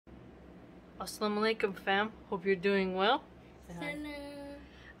Assalamu alaikum fam, hope you're doing well. Hello.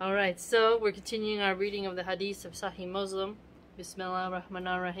 Alright, so we're continuing our reading of the Hadiths of Sahih Muslim. Bismillah ar-Rahman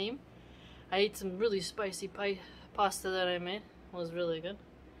ar-Rahim. I ate some really spicy pasta that I made. It was really good.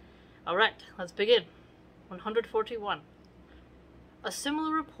 Alright, let's begin. 141. A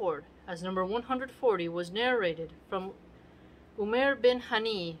similar report as number 140 was narrated from Umar bin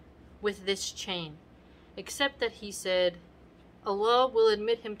Hani with this chain, except that he said, Allah will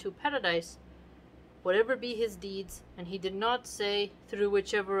admit him to paradise, whatever be his deeds, and he did not say through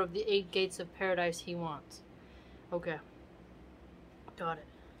whichever of the 8 gates of paradise he wants. Okay. Got it.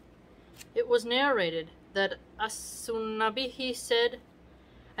 It was narrated that As-Sunnabihi said,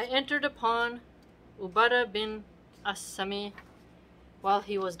 I entered upon Ubadah bin As-Sami while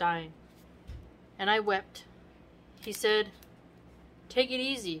he was dying, and I wept. He said, Take it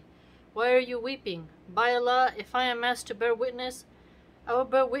easy. Why are you weeping? By Allah, if I am asked to bear witness, I will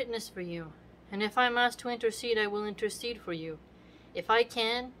bear witness for you. And if I am asked to intercede, I will intercede for you. If I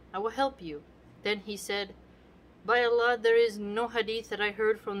can, I will help you. Then he said, By Allah, there is no hadith that I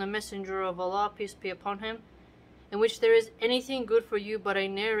heard from the Messenger of Allah, peace be upon him, in which there is anything good for you, but I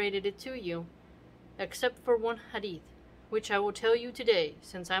narrated it to you, except for one hadith, which I will tell you today,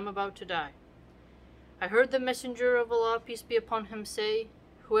 since I am about to die. I heard the Messenger of Allah, peace be upon him, say,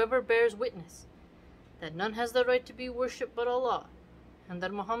 Whoever bears witness that none has the right to be worshipped but Allah, and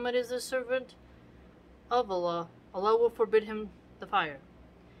that Muhammad is the servant of Allah, Allah will forbid him the fire.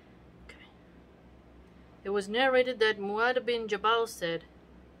 Okay. It was narrated that Mu'adh bin Jabal said,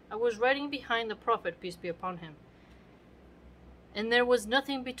 I was riding behind the Prophet, peace be upon him, and there was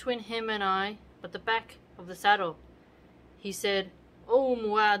nothing between him and I but the back of the saddle. He said, O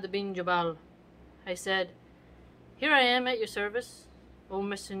Mu'adh bin Jabal. I said, Here I am at your service, O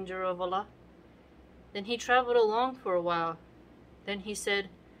Messenger of Allah. Then he traveled along for a while. Then he said,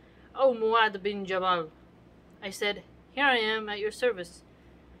 O Mu'adh bin Jabal. I said, Here I am at your service,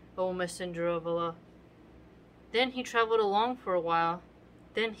 O Messenger of Allah. Then he traveled along for a while.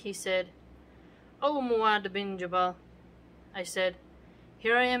 Then he said, O Mu'adh bin Jabal. I said,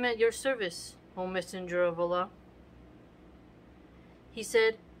 Here I am at your service, O Messenger of Allah. He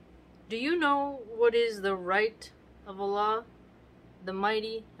said, Do you know what is the right of Allah, the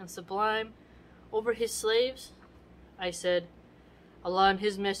mighty and sublime, over his slaves? I said, Allah and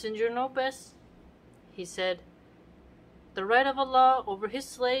his messenger know best. He said, The right of Allah over his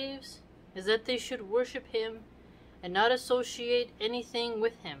slaves is that they should worship him and not associate anything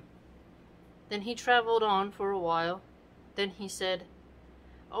with him. Then he traveled on for a while. Then he said,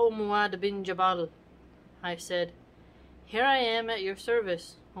 O Mu'adh bin Jabal. I said, Here I am at your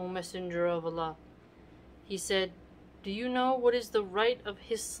service, O Messenger of Allah. He said, Do you know what is the right of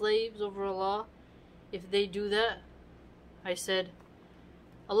his slaves over Allah if they do that? I said,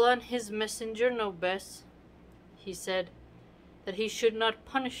 Allah and his messenger know best. He said, that he should not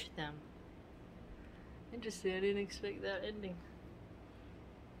punish them. Interesting, I didn't expect that ending.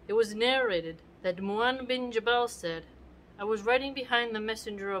 It was narrated that Mu'adh bin Jabal said, I was riding behind the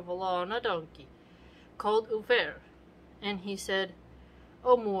Messenger of Allah on a donkey called Ufair, and he said,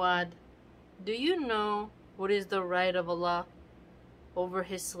 O Mu'adh, do you know what is the right of Allah over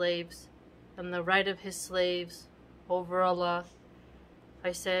his slaves, and the right of his slaves over Allah?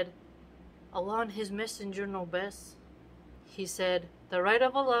 I said, Allah and his messenger know best. He said, the right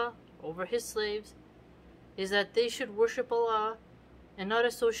of Allah over his slaves is that they should worship Allah and not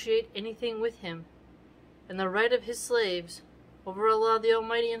associate anything with him, and the right of his slaves over Allah the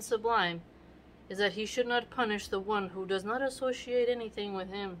Almighty and Sublime is that he should not punish the one who does not associate anything with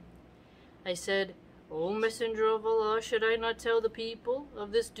him. I said, O Messenger of Allah, should I not tell the people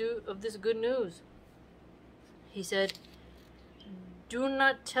of this good news? He said, Do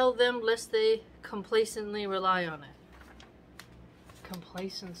not tell them lest they complacently rely on it.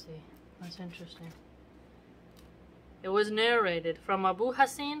 Complacency. That's interesting. It was narrated from Abu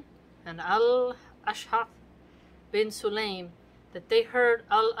Hassan and Al-Ash'ath bin Sulaim that they heard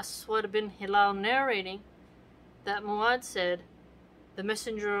Al-Aswad bin Hilal narrating that Mu'adh said, The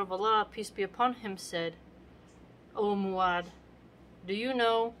Messenger of Allah, peace be upon him, said, O Mu'adh, do you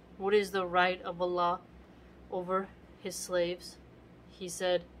know what is the right of Allah over his slaves? He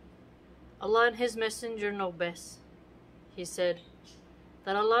said, Allah and his messenger know best. He said,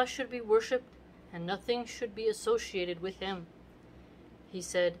 that Allah should be worshipped and nothing should be associated with him. He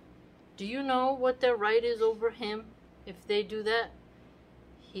said, Do you know what their right is over him if they do that?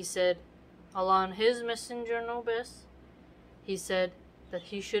 He said, Allah and his messenger know best. He said that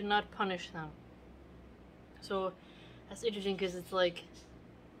he should not punish them. So that's interesting because it's like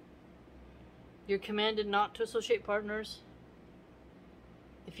you're commanded not to associate partners.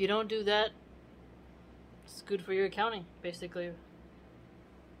 If you don't do that, It's good for your accounting, basically.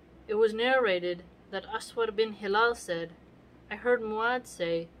 It was narrated that Aswad bin Hilal said, I heard Muad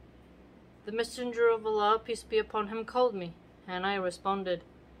say, the Messenger of Allah, peace be upon him, called me, and I responded.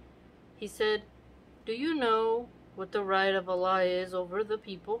 He said, do you know what the right of Allah is over the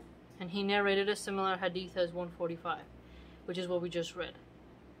people? And he narrated a similar hadith as 145, which is what we just read.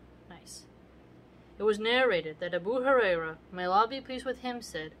 Nice. It was narrated that Abu Hurairah, may Allah be pleased with him,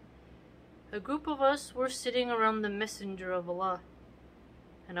 said, a group of us were sitting around the Messenger of Allah,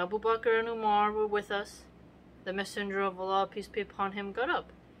 and Abu Bakr and Umar were with us. The Messenger of Allah, peace be upon him, got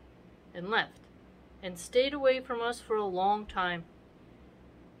up and left, and stayed away from us for a long time.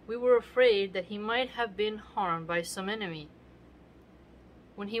 We were afraid that he might have been harmed by some enemy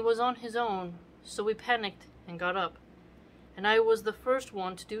when he was on his own, so we panicked and got up, and I was the first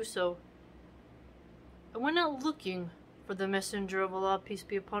one to do so. I went out looking for the Messenger of Allah, peace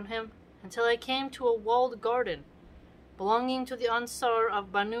be upon him, until I came to a walled garden belonging to the Ansar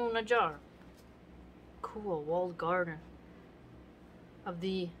of Banu Najjar. Cool, walled garden of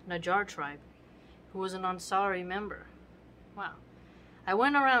the Najjar tribe, who was an Ansari member. Wow. I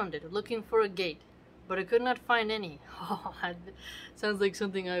went around it looking for a gate, but I could not find any. Oh, sounds like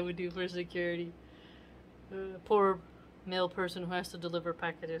something I would do for security. Poor male person who has to deliver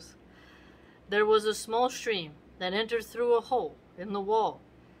packages. There was a small stream that entered through a hole in the wall,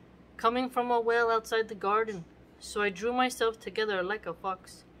 coming from a well outside the garden. So I drew myself together like a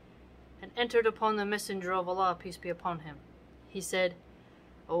fox, and entered upon the Messenger of Allah, peace be upon him. He said,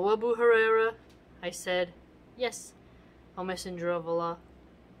 O Abu Hurairah. I said, yes, O Messenger of Allah.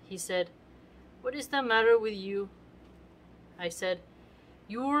 He said, what is the matter with you? I said,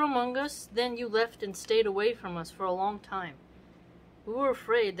 you were among us, then you left and stayed away from us for a long time. We were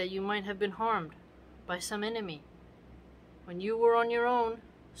afraid that you might have been harmed by some enemy when you were on your own,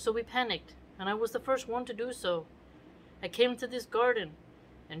 so we panicked, and I was the first one to do so. I came to this garden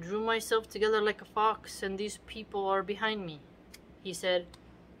and drew myself together like a fox, and these people are behind me. He said,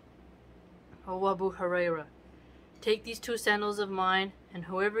 O Abu Hurairah, take these 2 sandals of mine, and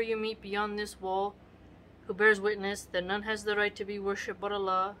whoever you meet beyond this wall, who bears witness that none has the right to be worshipped but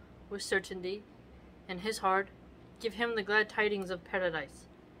Allah, with certainty, in his heart, give him the glad tidings of paradise.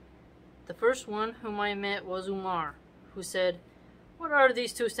 The first one whom I met was Umar, who said, what are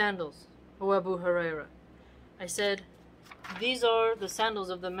these 2 sandals, O Abu Hurairah? I said, these are the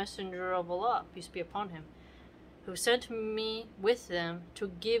sandals of the Messenger of Allah, peace be upon him, who sent me with them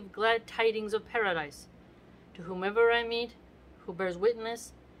to give glad tidings of paradise to whomever I meet, who bears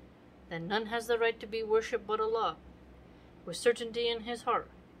witness that none has the right to be worshipped but Allah, with certainty in his heart.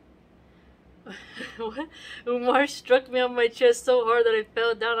 What? Umar struck me on my chest so hard that I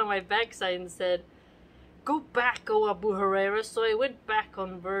fell down on my backside and said, go back, O Abu Hurairah. So I went back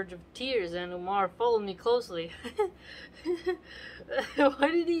on the verge of tears, and Umar followed me closely.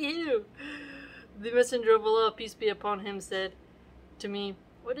 Why did he hit him? The Messenger of Allah, peace be upon him, said to me,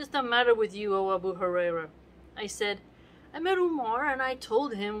 what is the matter with you, O Abu Hurairah? I said, I met Umar, and I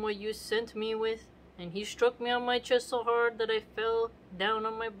told him what you sent me with, and he struck me on my chest so hard that I fell down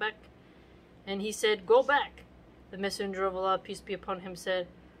on my back. And he said, go back. The Messenger of Allah, peace be upon him, said,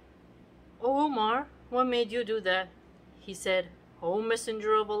 O Umar, what made you do that? He said, O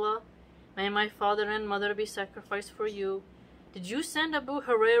Messenger of Allah, may my father and mother be sacrificed for you. Did you send Abu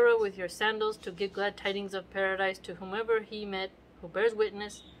Hurairah with your sandals to give glad tidings of paradise to whomever he met, who bears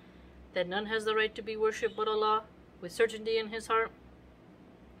witness that none has the right to be worshipped but Allah, with certainty in his heart?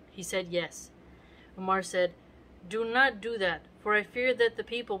 He said, yes. Umar said, do not do that, for I fear that the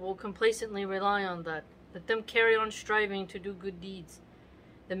people will complacently rely on that. Let them carry on striving to do good deeds.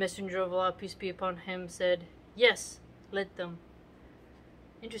 The Messenger of Allah, peace be upon him, said, yes, let them.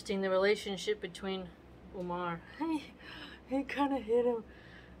 Interesting, the relationship between Umar. He kind of hit him.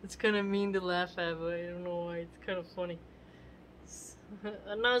 It's kind of mean to laugh at, but I don't know why. It's kind of funny.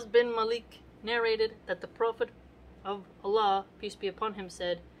 Anas bin Malik narrated that the Prophet of Allah, peace be upon him,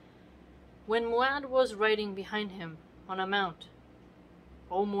 said, when Muad was riding behind him on a mount,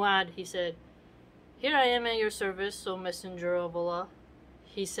 O Muad, he said, here I am at your service, O Messenger of Allah.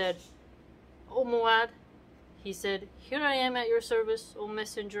 He said, O Muad. He said, here I am at your service, O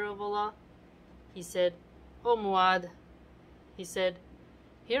Messenger of Allah. He said, O Muad. He said,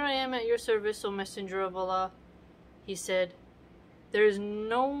 here I am at your service, O Messenger of Allah. He said, there is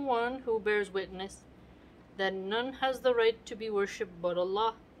no one who bears witness that none has the right to be worshipped but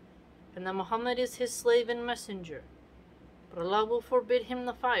Allah, and that Muhammad is his slave and messenger, but Allah will forbid him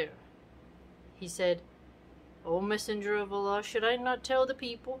the fire. He said, O Messenger of Allah, should I not tell the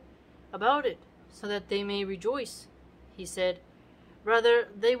people about it, so that they may rejoice? He said, rather,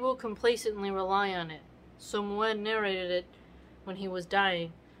 they will complacently rely on it, So Mu'adh narrated it when he was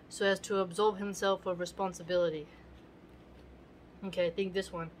dying, so as to absolve himself of responsibility. Okay, I think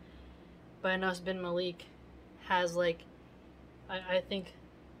this one, by Anas bin Malik, has like, I think,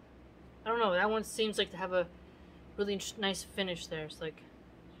 I don't know, that one seems like to have a really nice finish there. It's like,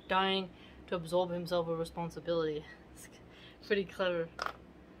 dying to absolve himself of responsibility. It's pretty clever.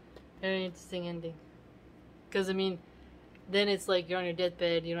 Very interesting ending. Because, I mean, then it's like you're on your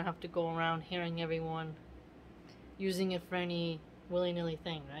deathbed, you don't have to go around hearing everyone using it for any willy-nilly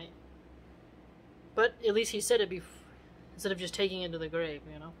thing, right? But at least he said it before, instead of just taking it to the grave,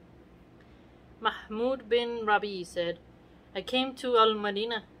 you know? Mahmud bin Rabi said, I came to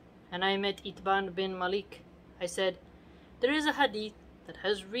Al-Madinah and I met Itban bin Malik. I said, there is a hadith that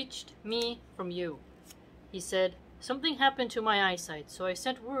has reached me from you. He said, something happened to my eyesight, so I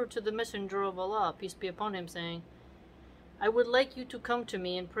sent word to the Messenger of Allah, peace be upon him, saying, I would like you to come to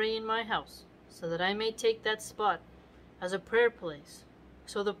me and pray in my house, so that I may take that spot as a prayer place.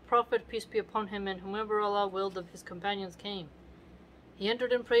 So the Prophet, peace be upon him, and whomever Allah willed of his companions came. He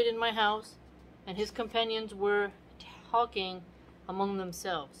entered and prayed in my house, and his companions were talking among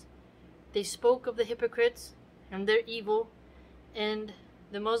themselves. They spoke of the hypocrites and their evil, and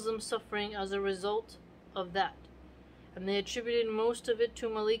the Muslims suffering as a result of that. And they attributed most of it to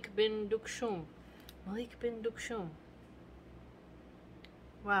Malik bin Dukshum. Malik bin Dukshum.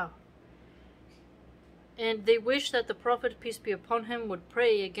 Wow. And they wished that the Prophet, peace be upon him, would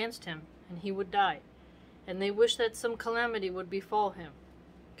pray against him, and he would die. And they wished that some calamity would befall him.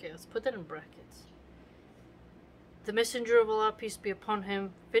 Okay, let's put that in brackets. The Messenger of Allah, peace be upon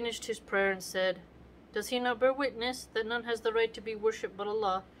him, finished his prayer and said, does he not bear witness that none has the right to be worshipped but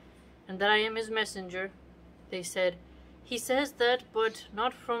Allah, and that I am his messenger? They said, he says that, but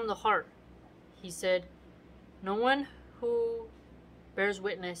not from the heart. He said, no one who bears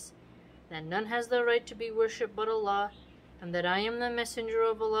witness that none has the right to be worshipped but Allah, and that I am the messenger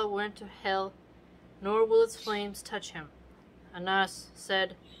of Allah went to hell, nor will its flames touch him. Anas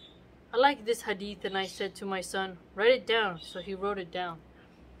said, I like this hadith, and I said to my son, write it down. So he wrote it down.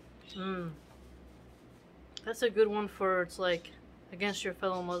 That's a good one for, it's like, against your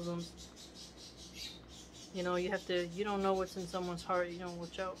fellow Muslims. You know, you don't know what's in someone's heart, you don't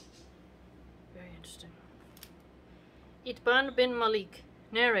watch out. Very interesting. Itban bin Malik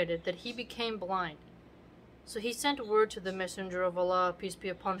narrated that he became blind. So he sent word to the Messenger of Allah, peace be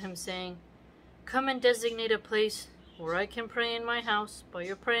upon him, saying, come and designate a place where I can pray in my house by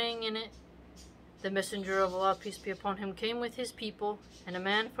your praying in it. The Messenger of Allah, peace be upon him, came with his people, and a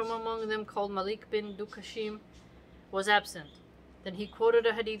man from among them called Malik bin Dukashim was absent. Then he quoted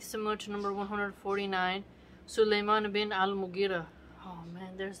a hadith similar to number 149, Sulaiman bin al-Mughira. Oh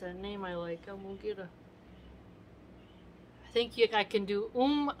man, there's that name I like, al-Mughira. I think I can do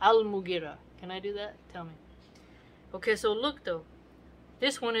al-Mughira. Can I do that? Tell me. Okay, so look though.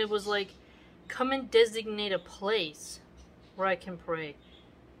 This one, it was like, come and designate a place where I can pray.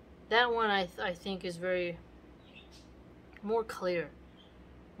 That one I think is very more clear.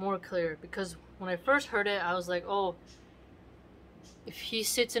 Because when I first heard it, I was like, oh, if he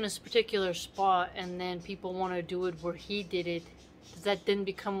sits in a particular spot and then people want to do it where he did it, does that then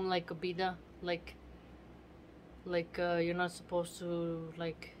become like a bidah? Like you're not supposed to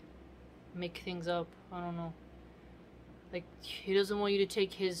like make things up. I don't know. Like he doesn't want you to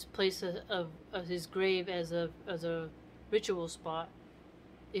take his place of his grave as a ritual spot.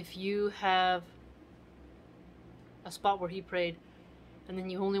 If you have a spot where he prayed, and then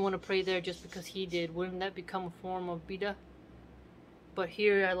you only want to pray there just because he did, wouldn't that become a form of bidah? But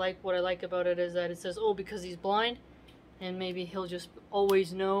here, what I like about it is that it says, oh, because he's blind, and maybe he'll just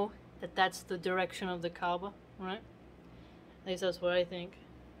always know that that's the direction of the Kaaba, right? At least that's what I think.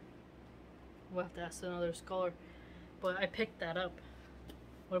 We'll have to ask another scholar. But I picked that up.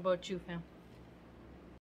 What about you, fam?